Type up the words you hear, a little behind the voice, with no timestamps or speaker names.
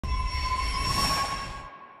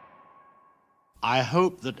I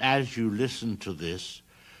hope that as you listen to this,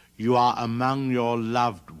 you are among your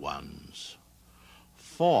loved ones.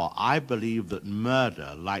 For I believe that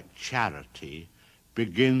murder, like charity,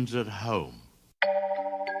 begins at home.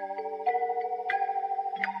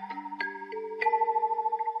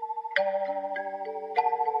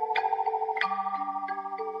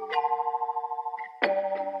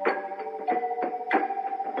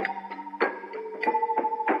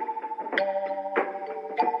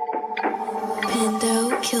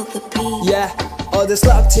 Kill the beat. Yeah, all this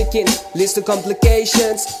clock ticking leads to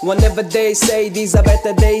complications. Whenever they say these are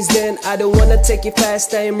better days, then I don't wanna take it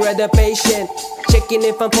fast, I'm rather patient. Checking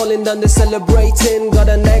if I'm falling down the celebrating. Got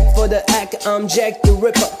a knack for the act, I'm Jack the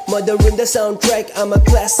Ripper. Murdering the soundtrack, I'm a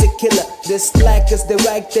classic killer. This slack is the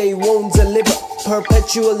rack, they won't deliver.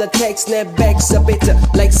 Perpetual attack, snapbacks are bitter.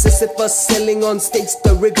 Like Sisyphus sailing on Styx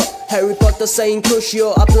the river. Harry Potter saying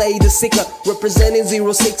crucio, Aplleee the sicker. Representing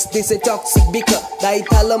 06, this a toxic beaker. The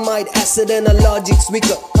ethylamide, acid and a logic's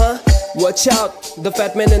weaker. Huh? Watch out, the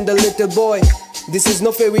fat man and the little boy. This is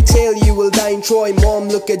no fairy tale, you will die in Troy. Mom,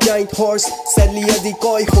 look a giant horse, sadly a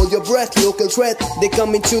decoy. Hold your breath, local threat, they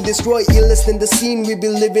coming to destroy. Illest in the scene, we be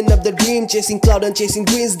living up the dream. Chasing cloud and chasing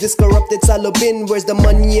dreams, this corrupted silo bin. Where's the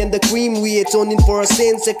money and the cream? We atoning for our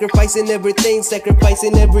sins, sacrificing everything,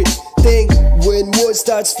 sacrificing everything. When word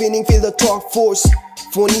starts spinning, feel the torque force.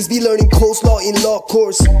 Phonies be learning coleslaw in law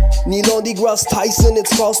course. Neil on the grass, Tyson,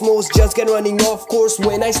 it's Cosmos. Just get running off course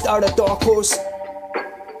when I start a dark horse.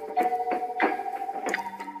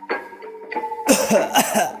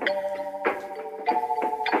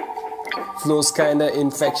 Flow's kinda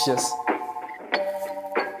infectious.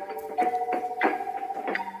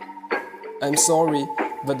 I'm sorry,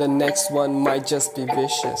 but the next one might just be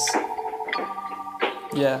vicious.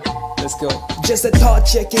 Yeah, let's go. Just a thought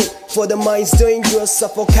checking, for the mind's dangerous,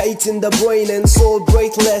 suffocating the brain and soul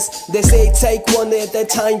breathless. They say take one at a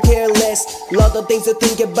time, careless. Lot of things to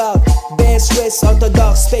think about, bad stress,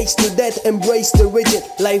 orthodox, face to death, embrace the rigid.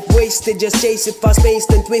 Life wasted, just chase it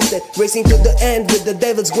fast-paced and twisted. Racing to the end with the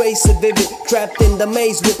devil's grace, a vivid. Trapped in the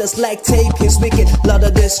maze with a slack tape, he's wicked. Lot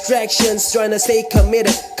of distractions, trying to stay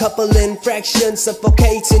committed. Couple infractions,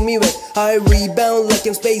 suffocating me with. I rebound like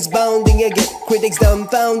I'm space bounding again. Critics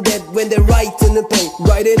dumbfounded when they write in the pain.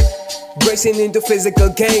 Write it, bracing into physical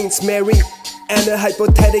gains. Mary and a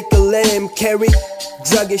hypothetical lamb carry.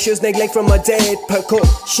 Drug issues, neglect from a dead perco.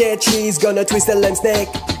 Share cheese, gonna twist the lamb's neck.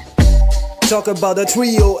 Talk about a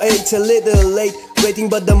 308, a little late. Waiting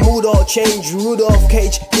but the mood all change. Rudolph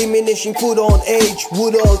Cage, diminishing food on age.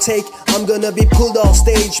 Would all take, I'm gonna be pulled off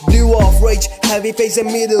stage. Blew off rage, heavy face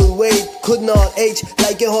and middleweight. Could not age,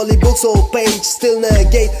 like a holy book soul page. Still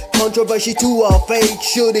negate, controversy to our fate.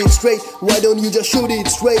 Shoot it straight, why don't you just shoot it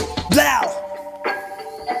straight? Blow!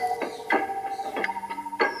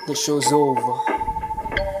 The show's over.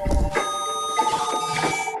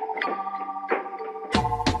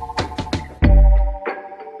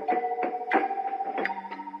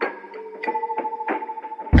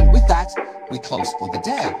 With that, we close for the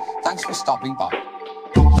day. Thanks for stopping by.